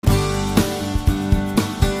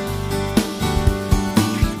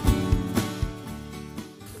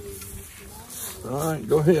right,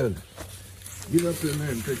 go ahead. Get up in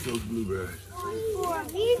there and pick those blueberries. One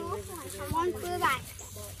for me, one for the basket.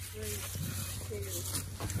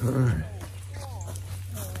 All right.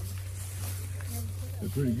 They're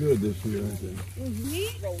pretty good this year, aren't they?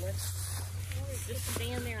 Just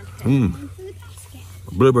stand there and One for the basket.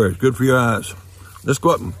 Blueberries, good for your eyes. Let's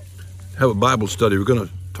go up and have a Bible study. We're going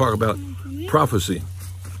to talk about prophecy.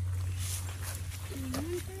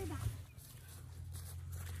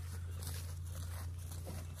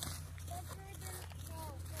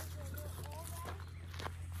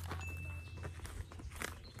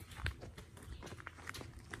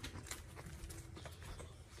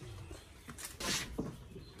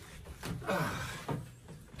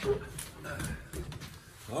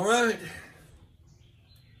 All right.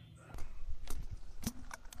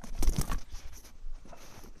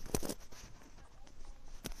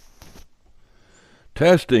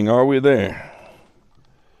 Testing, are we there?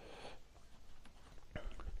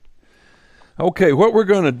 Okay, what we're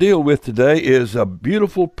going to deal with today is a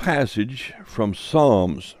beautiful passage from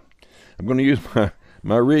Psalms. I'm going to use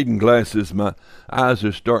my reading glasses. My eyes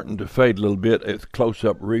are starting to fade a little bit. It's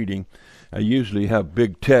close-up reading. I usually have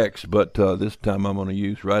big text, but this time I'm going to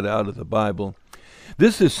use right out of the Bible.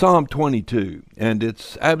 This is Psalm 22, and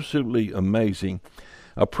it's absolutely amazing.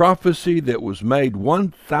 A prophecy that was made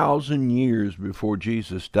 1,000 years before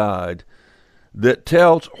Jesus died that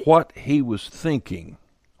tells what he was thinking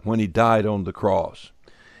when he died on the cross.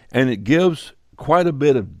 And it gives quite a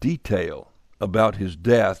bit of detail about his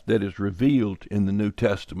death that is revealed in the New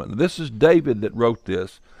Testament. This is David that wrote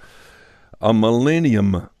this a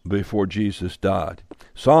millennium before Jesus died.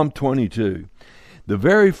 Psalm 22. The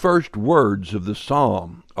very first words of the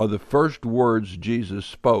psalm are the first words Jesus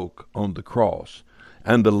spoke on the cross.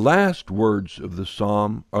 And the last words of the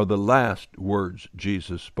psalm are the last words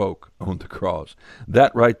Jesus spoke on the cross.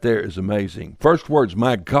 That right there is amazing. First words,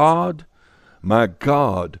 my God,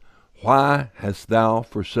 why hast thou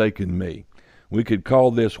forsaken me? We could call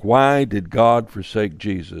this, why did God forsake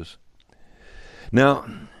Jesus? Now,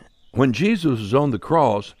 when Jesus was on the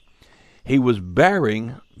cross, he was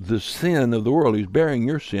bearing the sin of the world. He was bearing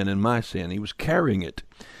your sin and my sin. He was carrying it.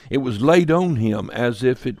 It was laid on him as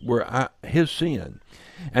if it were his sin.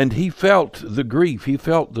 And he felt the grief. He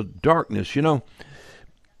felt the darkness. You know,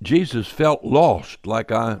 Jesus felt lost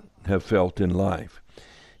like I have felt in life.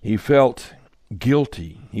 He felt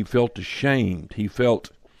guilty. He felt ashamed. He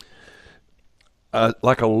felt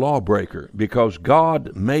like a lawbreaker, because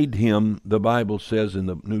God made him, the Bible says in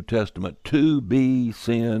the New Testament, to be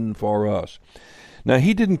sin for us. Now,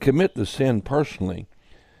 he didn't commit the sin personally,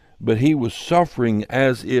 but he was suffering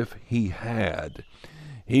as if he had.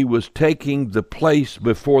 He was taking the place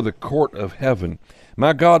before the court of heaven.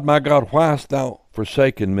 My God, why hast thou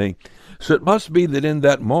forsaken me? So it must be that in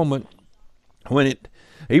that moment, when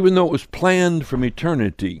even though it was planned from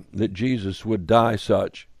eternity that Jesus would die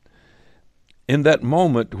such, in that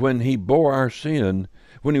moment when he bore our sin,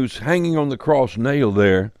 when he was hanging on the cross nailed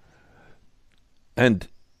there, and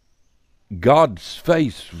God's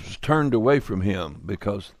face was turned away from him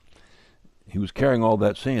because he was carrying all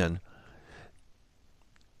that sin,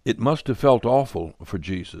 it must have felt awful for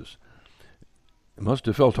Jesus. It must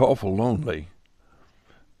have felt awful lonely.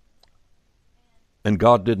 And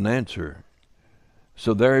God didn't answer.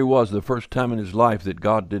 So there he was, the first time in his life that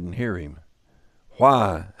God didn't hear him.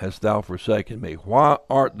 Why hast thou forsaken me? Why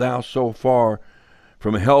art thou so far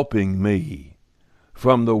from helping me?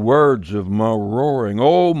 From the words of my roaring.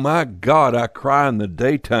 Oh my God, I cry in the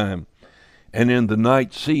daytime and in the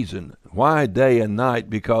night season. Why day and night?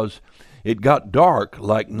 Because it got dark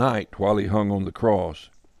like night while he hung on the cross.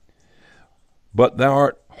 But thou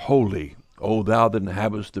art holy, O thou that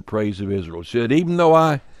inhabitest the praise of Israel. He said, even though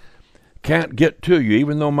I can't get to you,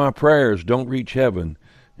 even though my prayers don't reach heaven,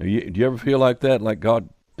 do you ever feel like that, like God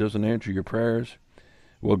doesn't answer your prayers?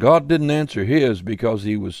 Well, God didn't answer his because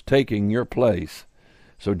he was taking your place.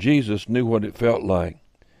 So Jesus knew what it felt like.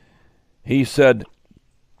 He said,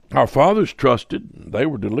 our fathers trusted, they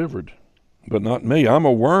were delivered, but not me. I'm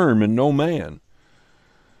a worm and no man,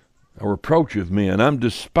 a reproach of men. I'm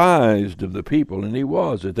despised of the people. And he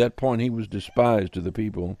was. At that point, he was despised of the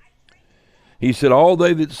people. He said, all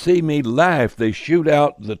they that see me laugh, they shoot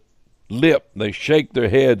out the lip, they shake their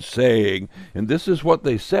heads, saying, and this is what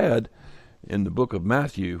they said in the book of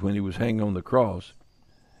Matthew when he was hanging on the cross.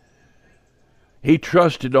 He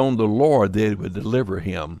trusted on the Lord that he would deliver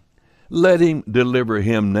him. Let him deliver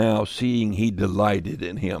him now, seeing he delighted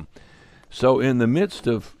in him. So in the midst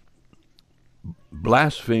of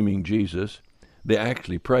blaspheming Jesus, they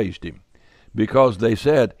actually praised him, because they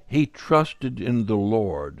said he trusted in the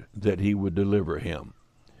Lord that he would deliver him.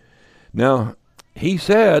 Now, he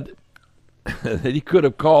said that he could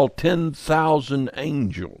have called 10,000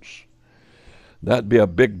 angels. That'd be a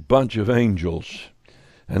big bunch of angels.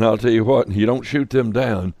 And I'll tell you what, you don't shoot them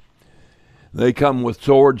down. They come with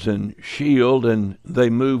swords and shield, and they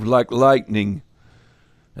move like lightning.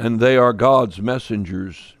 And they are God's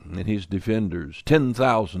messengers and his defenders.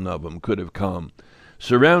 10,000 of them could have come,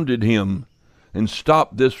 surrounded him, and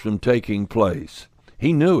stopped this from taking place.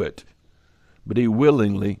 He knew it, but he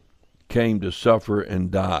willingly came to suffer and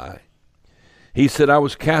die. He said, I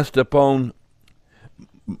was cast upon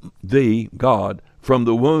thee, God, from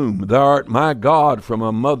the womb. Thou art my God from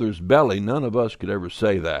a mother's belly. None of us could ever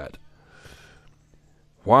say that.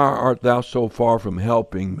 Why art thou so far from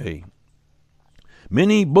helping me?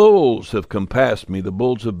 Many bulls have compassed me, the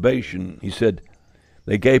bulls of Bashan. He said,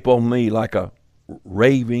 they gape on me like a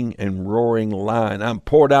raving and roaring lion. I'm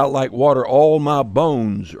poured out like water. All my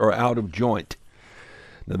bones are out of joint.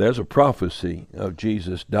 Now there's a prophecy of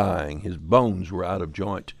Jesus dying. His bones were out of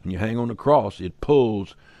joint. When you hang on the cross, it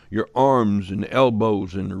pulls your arms and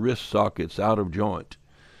elbows and wrist sockets out of joint.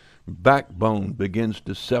 Backbone begins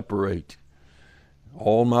to separate.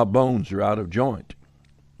 All my bones are out of joint.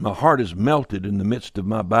 My heart is melted in the midst of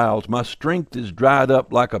my bowels. My strength is dried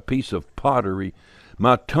up like a piece of pottery.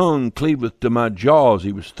 My tongue cleaveth to my jaws.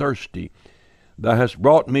 He was thirsty. Thou hast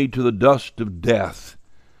brought me to the dust of death.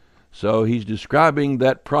 So he's describing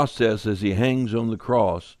that process as he hangs on the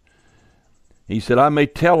cross. He said, I may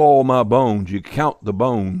tell all my bones. You count the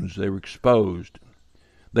bones. They were exposed.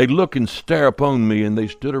 They look and stare upon me, and they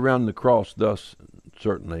stood around the cross thus,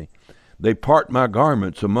 certainly. They part my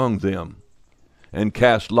garments among them, and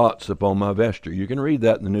cast lots upon my vesture. You can read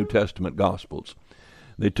that in the New Testament Gospels.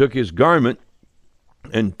 They took his garment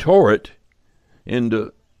and tore it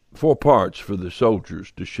into 4 parts for the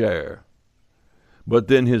soldiers to share. But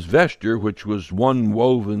then his vesture, which was one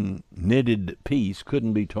woven, knitted piece,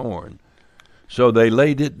 couldn't be torn. So they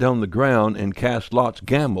laid it on the ground and cast lots,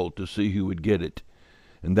 gambled to see who would get it.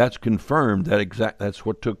 And that's confirmed, that's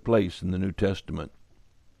what took place in the New Testament.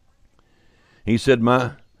 He said,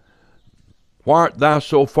 why art thou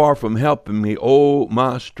so far from helping me, O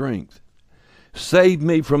my strength? Save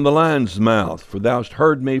me from the lion's mouth, for thou hast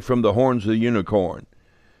heard me from the horns of the unicorn.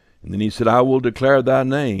 And then he said, I will declare thy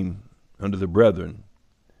name unto the brethren.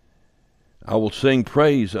 I will sing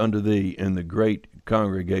praise unto thee in the great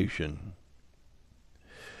congregation.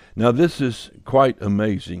 Now this is quite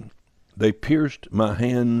amazing. They pierced my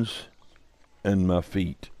hands and my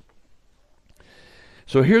feet.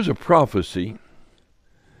 So here's a prophecy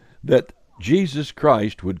that Jesus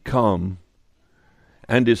Christ would come,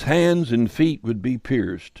 and his hands and feet would be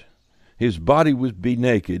pierced. His body would be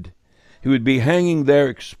naked. He would be hanging there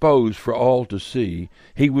exposed for all to see.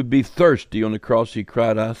 He would be thirsty on the cross. He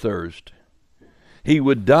cried, I thirst. He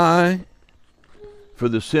would die for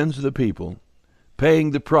the sins of the people,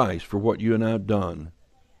 paying the price for what you and I have done.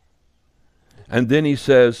 And then he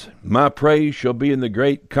says, my praise shall be in the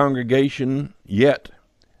great congregation yet.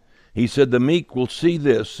 He said, the meek will see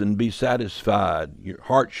this and be satisfied. Your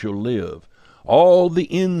heart shall live. All the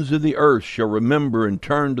ends of the earth shall remember and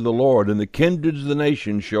turn to the Lord, and the kindreds of the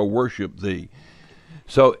nations shall worship thee.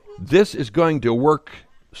 So this is going to work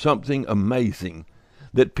something amazing,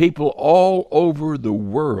 that people all over the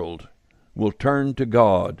world will turn to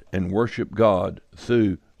God and worship God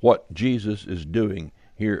through what Jesus is doing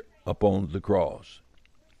here upon the cross.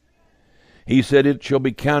 He said, it shall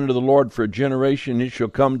be counted to the Lord for a generation. It shall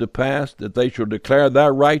come to pass that they shall declare thy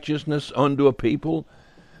righteousness unto a people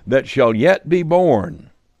that shall yet be born,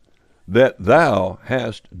 that thou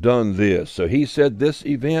hast done this. So he said this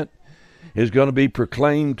event is going to be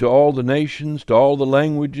proclaimed to all the nations, to all the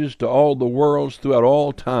languages, to all the worlds throughout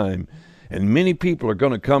all time. And many people are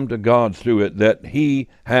going to come to God through it, that he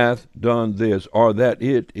hath done this, or that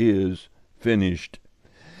it is finished.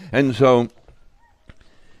 And so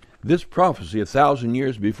this prophecy, 1,000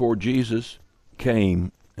 years before Jesus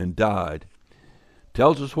came and died,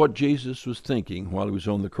 tells us what Jesus was thinking while he was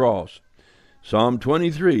on the cross. Psalm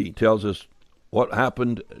 23 tells us what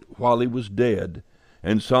happened while he was dead.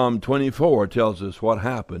 And Psalm 24 tells us what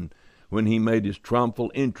happened when he made his triumphal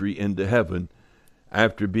entry into heaven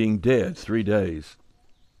after being dead 3 days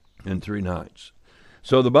and 3 nights.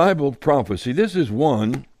 So the Bible prophecy, this is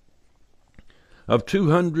one of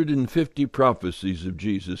 250 prophecies of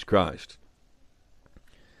Jesus Christ.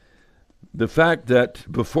 The fact that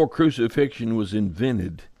before crucifixion was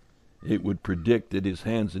invented, it would predict that his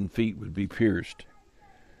hands and feet would be pierced,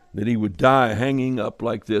 that he would die hanging up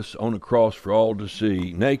like this on a cross for all to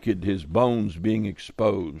see, naked, his bones being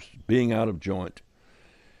exposed, being out of joint,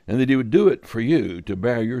 and that he would do it for you to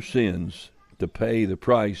bear your sins, to pay the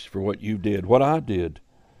price for what you did, what I did,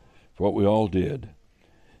 for what we all did.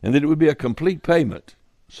 And that it would be a complete payment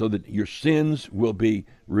so that your sins will be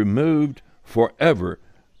removed forever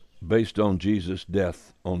based on Jesus'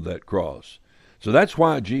 death on that cross. So that's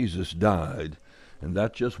why Jesus died, and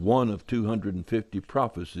that's just one of 250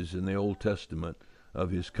 prophecies in the Old Testament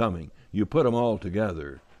of his coming. You put them all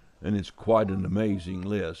together, and it's quite an amazing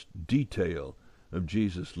list, detail of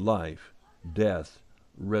Jesus' life, death,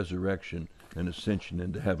 resurrection, and ascension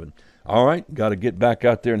into heaven. All right, got to get back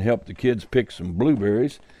out there and help the kids pick some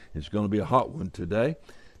blueberries. It's going to be a hot one today,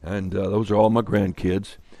 and those are all my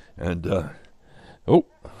grandkids. And oh,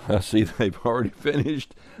 I see they've already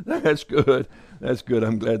finished. That's good. That's good.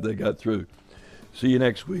 I'm glad they got through. See you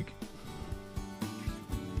next week.